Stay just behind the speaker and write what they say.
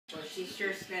Well, she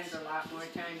sure spends a lot more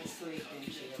time asleep than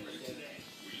she ever did.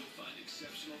 You'll find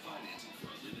exceptional financing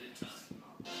for a limited time.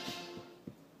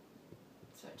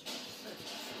 Such a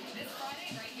This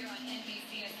Friday, right here on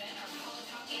NBCSN, our college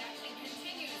hockey action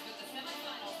continues with the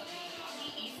semifinals of the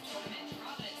Hockey East Tournament.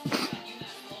 Providence takes on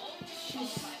UMass Lowell,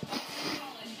 followed by Boston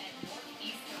College and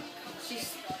Northeastern. Coverage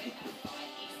starting at 5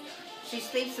 Eastern. She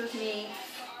sleeps with me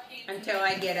until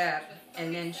I get up,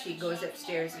 and then she goes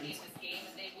upstairs and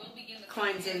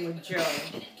climbs in with Joe.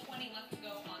 20 left to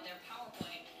go on their power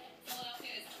play.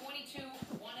 Philadelphia is 22-1-1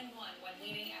 when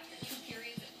leading after 2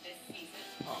 periods this season.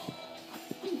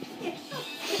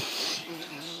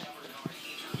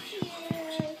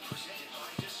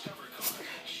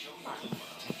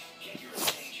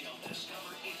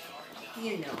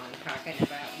 You know I'm talking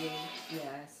about you.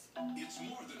 Yes. It's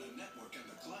more than a network in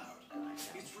the cloud.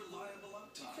 It's reliable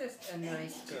uptime. Just a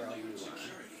nice girl you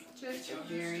are. Just a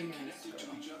very nice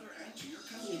girl.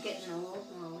 You're getting old,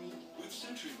 Molly. With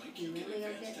CenturyLink, You you really get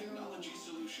are advanced getting old. technology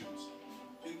solutions,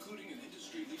 including an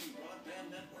industry-leading broadband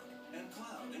network and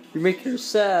cloud. You make her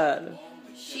sad.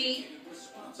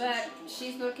 But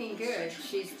she's looking good.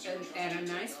 She's at a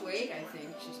nice weight, I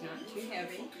think. She's not too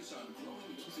heavy.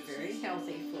 She's very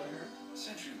healthy for her.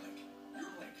 CenturyLink, your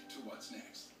link to what's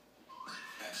next.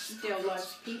 Still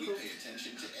loves people.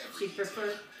 She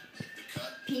prefers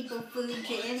people food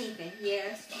to anything.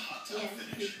 Yes. Yes.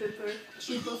 She prefers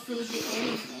people food to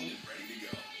anything.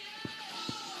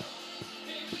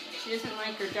 She doesn't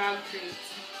like her dog treats.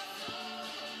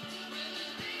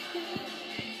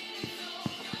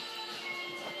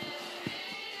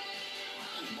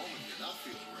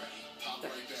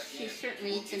 She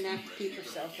certainly eats enough to keep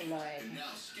herself alive.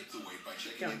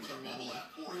 Don't you, Molly?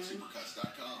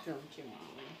 Don't you,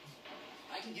 Molly?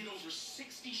 I can get over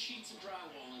 60 sheets of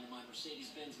drywall into my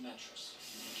Mercedes-Benz Metros.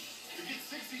 To get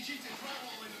 60 sheets of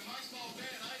drywall into my small van,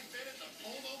 I invented the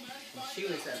Polo-Matic. She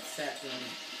was upset when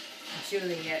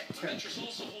Juliet took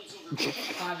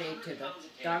Javi to the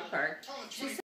dog park. She